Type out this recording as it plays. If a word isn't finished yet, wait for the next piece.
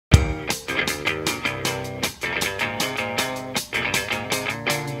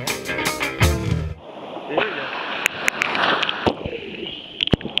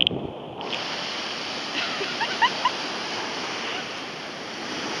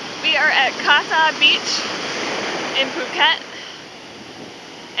We are at Kyde Beach in Phuket,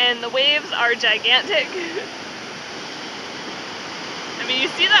 and the waves are gigantic. I mean, you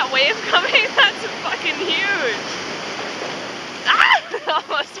see that wave coming? That's fucking huge. Ah! I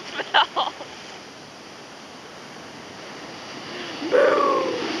almost fell.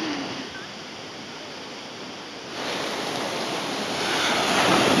 Boom.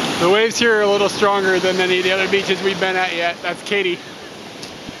 The waves here are a little stronger than any of the other beaches we've been at yet. That's Kyde,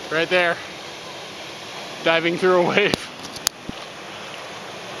 right there, diving through a wave.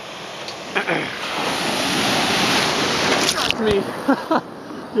 Me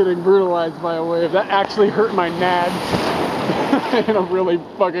getting brutalized by a wave. That actually hurt my nads in a really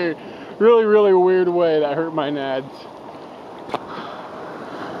fucking, really weird way. That hurt my nads.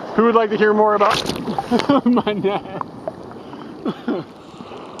 Who would like to hear more about my nads?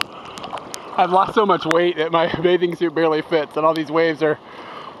 I've lost so much weight that my bathing suit barely fits, and all these waves are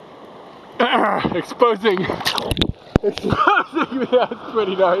exposing me. That's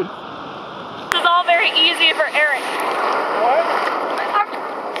pretty nice. This is all very easy for Eric. What? I'm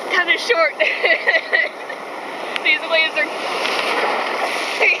kind of short. These waves are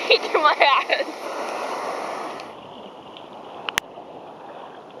kicking my ass.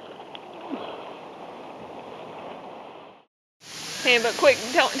 Hey, but quick,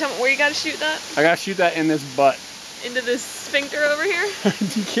 tell me where you gotta shoot that? I gotta shoot that in this butt. Into this sphincter over here?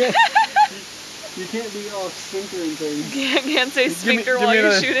 You can't be all sphinctering things. Can't say sphincter while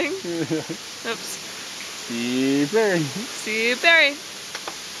you're shooting? Oops. Steve Berry. Steve Berry.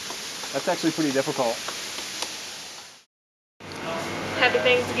 That's actually pretty difficult. Happy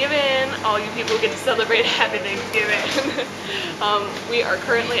Thanksgiving! All you people get to celebrate Happy Thanksgiving. We are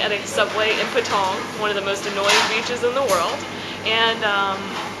currently at a Subway in Patong, one of the most annoying beaches in the world. And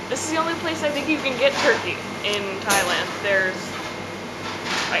this is the only place I think you can get turkey in Thailand. There's,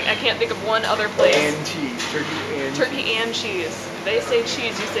 I can't think of one other place. And cheese. Turkey and cheese. If they say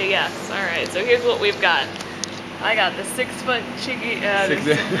cheese, you say yes. Alright, so here's what we've got. I got the 6-foot cheeky,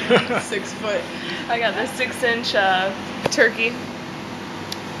 6 foot. I got the 6-inch turkey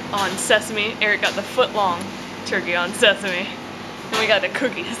on sesame. Eric got the foot-long turkey on sesame. And we got the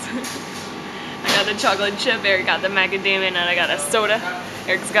cookies. I got the chocolate chip, Eric got the macadamia, and I got a soda.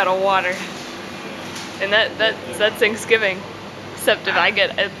 Eric's got a water. And that's Thanksgiving. Except if I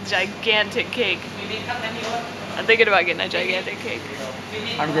get a gigantic cake. I'm thinking about getting a gigantic cake.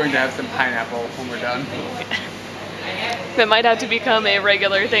 I'm going to have some pineapple when we're done. That might have to become a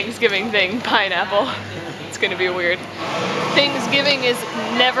regular Thanksgiving thing, pineapple. It's gonna be weird. Thanksgiving is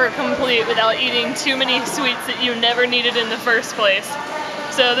never complete without eating too many sweets that you never needed in the first place.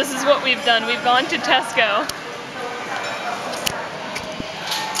 So this is what we've done. We've gone to Tesco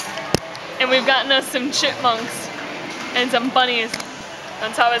and we've gotten us some chipmunks and some bunnies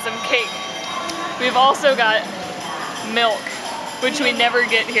on top of some cake. We've also got milk, which we never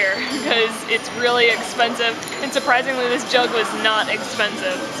get here because it's really expensive. And surprisingly, this jug was not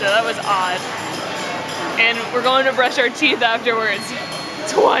expensive, so that was odd. And we're going to brush our teeth afterwards,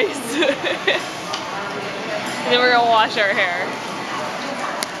 twice. And then we're gonna wash our hair.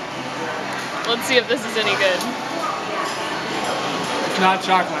 Let's see if this is any good. It's not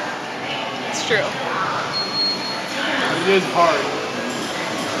chocolate. It's true. It is hard.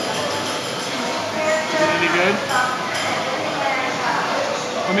 Is it any good?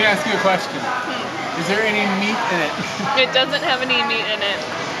 Let me ask you a question. Is there any meat in it? It doesn't have any meat in it.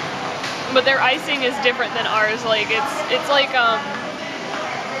 But their icing is different than ours. Like it's like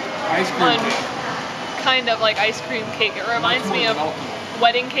ice cream cake. Kind of like ice cream cake. It reminds me of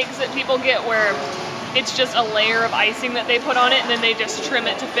wedding cakes that people get where it's just a layer of icing that they put on it and then they just trim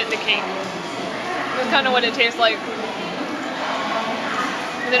it to fit the cake. That's kind of what it tastes like.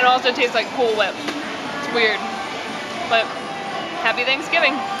 And then it also tastes like Cool Whip. It's weird. But Happy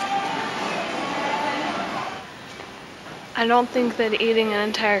Thanksgiving. I don't think that eating an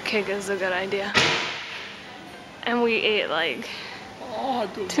entire cake is a good idea. And we ate like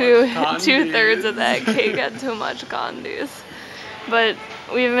two-thirds of that cake. Had too much candies. But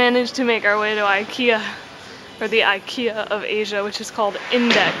we've managed to make our way to IKEA, or the IKEA of Asia, which is called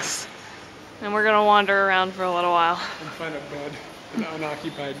Index. And we're gonna wander around for a little while. And find a bed, an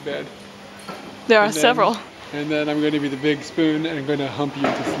unoccupied bed. There are several. And then I'm going to be the big spoon and I'm going to hump you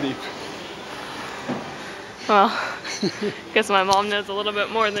to sleep. Well, guess my mom knows a little bit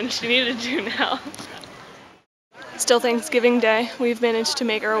more than she needed to now. Still Thanksgiving Day. We've managed to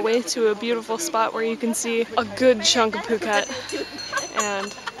make our way to a beautiful spot where you can see a good chunk of Phuket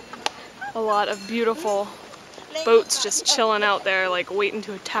and a lot of beautiful boats just chilling out there, like waiting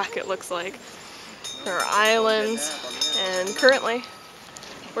to attack, it looks like. There are islands, and currently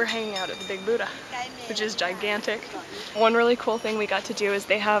we're hanging out at the Big Buddha, which is gigantic. One really cool thing we got to do is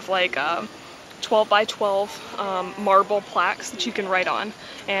they have like 12 by 12 marble plaques that you can write on,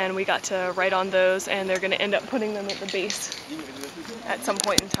 and we got to write on those, and they're going to end up putting them at the base at some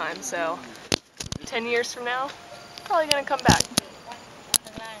point in time. So 10 years from now, probably going to come back.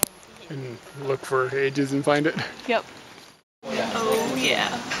 And look for ages and find it. Yep. Oh yeah.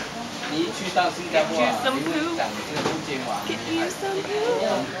 Get you some poop. Get you some poop.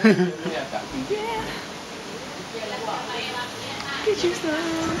 Yeah. Get you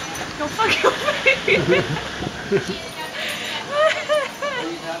some. Go fuck your face.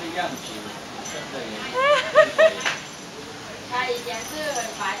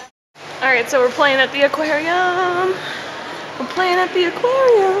 Alright, so we're playing at the aquarium. We're playing at the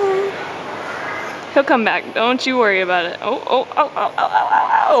aquarium. He'll come back. Don't you worry about it. Oh, oh, oh, oh, oh,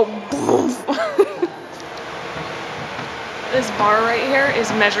 oh, oh. This bar right here is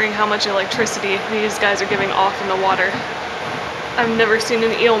measuring how much electricity these guys are giving off in the water. I've never seen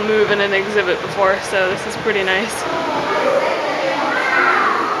an eel move in an exhibit before, so this is pretty nice.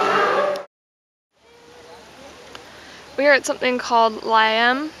 We are at something called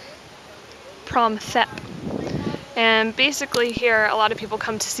Liam Promthep. And basically here, a lot of people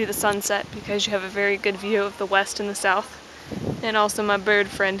come to see the sunset because you have a very good view of the west and the south. And also my bird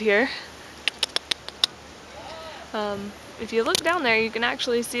friend here. If you look down there, you can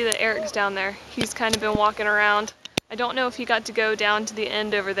actually see that Eric's down there. He's kind of been walking around. I don't know if he got to go down to the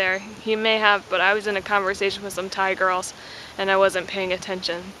end over there. He may have, but I was in a conversation with some Thai girls and I wasn't paying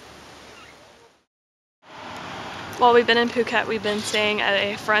attention. While we've been in Phuket, we've been staying at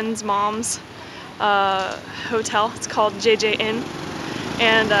a friend's mom's hotel. It's called JJ Inn,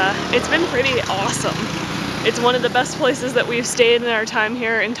 and it's been pretty awesome. It's one of the best places that we've stayed in our time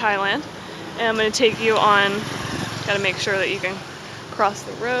here in Thailand. And I'm going to take you on, gotta make sure that you can cross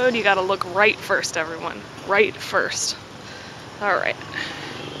the road. You gotta look right first, everyone. Right first. Alright.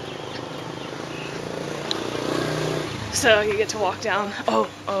 So you get to walk down.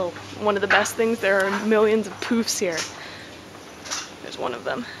 Oh, one of the best things, there are millions of poofs here. There's one of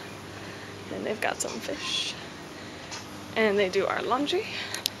them. And they've got some fish. And they do our laundry.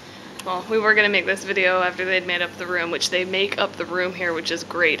 Well, we were gonna make this video after they'd made up the room, which they make up the room here, which is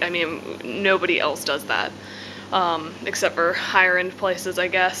great. I mean, nobody else does that. Except for higher end places, I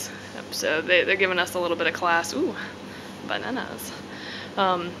guess. So they're giving us a little bit of class. Ooh, bananas.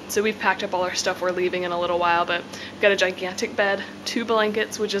 So we've packed up all our stuff. We're leaving in a little while, but we've got a gigantic bed, 2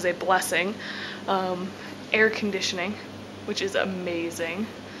 blankets, which is a blessing, air conditioning, which is amazing,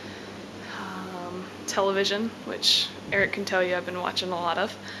 television, which Eric can tell you I've been watching a lot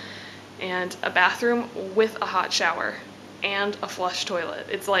of, and a bathroom with a hot shower and a flush toilet.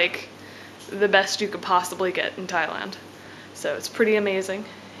 It's like the best you could possibly get in Thailand. So it's pretty amazing,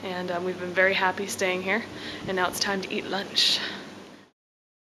 and we've been very happy staying here, and now it's time to eat lunch.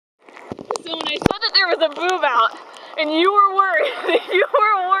 So when I saw that there was a boob out, and you were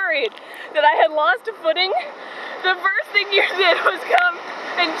worried that I had lost a footing, the first thing you did was come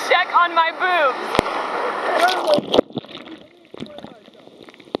and check on my boobs. And I was like,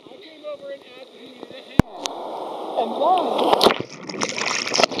 I came over and asked if you needed a hand. And then